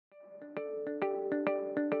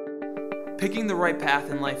Picking the right path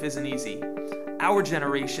in life isn't easy. Our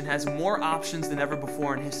generation has more options than ever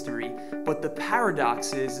before in history, but the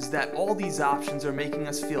paradox is that all these options are making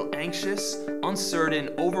us feel anxious, uncertain,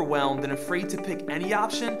 overwhelmed, and afraid to pick any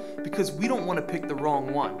option because we don't want to pick the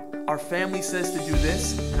wrong one. Our family says to do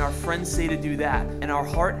this, and our friends say to do that, and our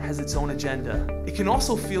heart has its own agenda. It can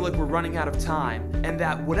also feel like we're running out of time, and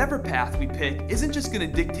that whatever path we pick isn't just going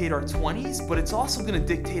to dictate our 20s, but it's also going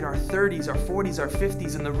to dictate our 30s, our 40s, our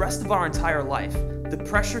 50s, and the rest of our entire life. The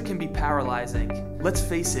pressure can be paralyzing. Let's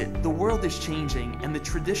face it, the world is changing, and the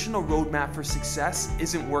traditional roadmap for success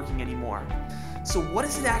isn't working anymore. So what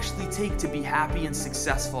does it actually take to be happy and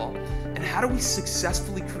successful? And how do we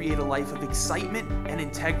successfully create a life of excitement and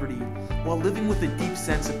integrity while living with a deep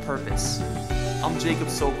sense of purpose? I'm Jacob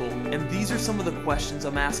Sokol, and these are some of the questions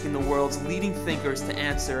I'm asking the world's leading thinkers to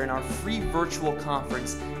answer in our free virtual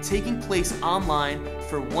conference taking place online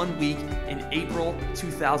for 1 week in April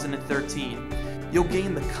 2013. You'll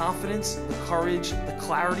gain the confidence, the courage, the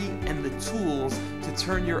clarity, and the tools to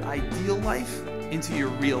turn your ideal life into your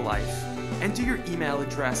real life. Enter your email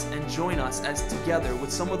address and join us as together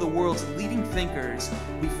with some of the world's leading thinkers,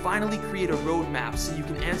 we finally create a roadmap so you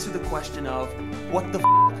can answer the question of, what the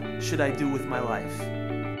f*** should I do with my life?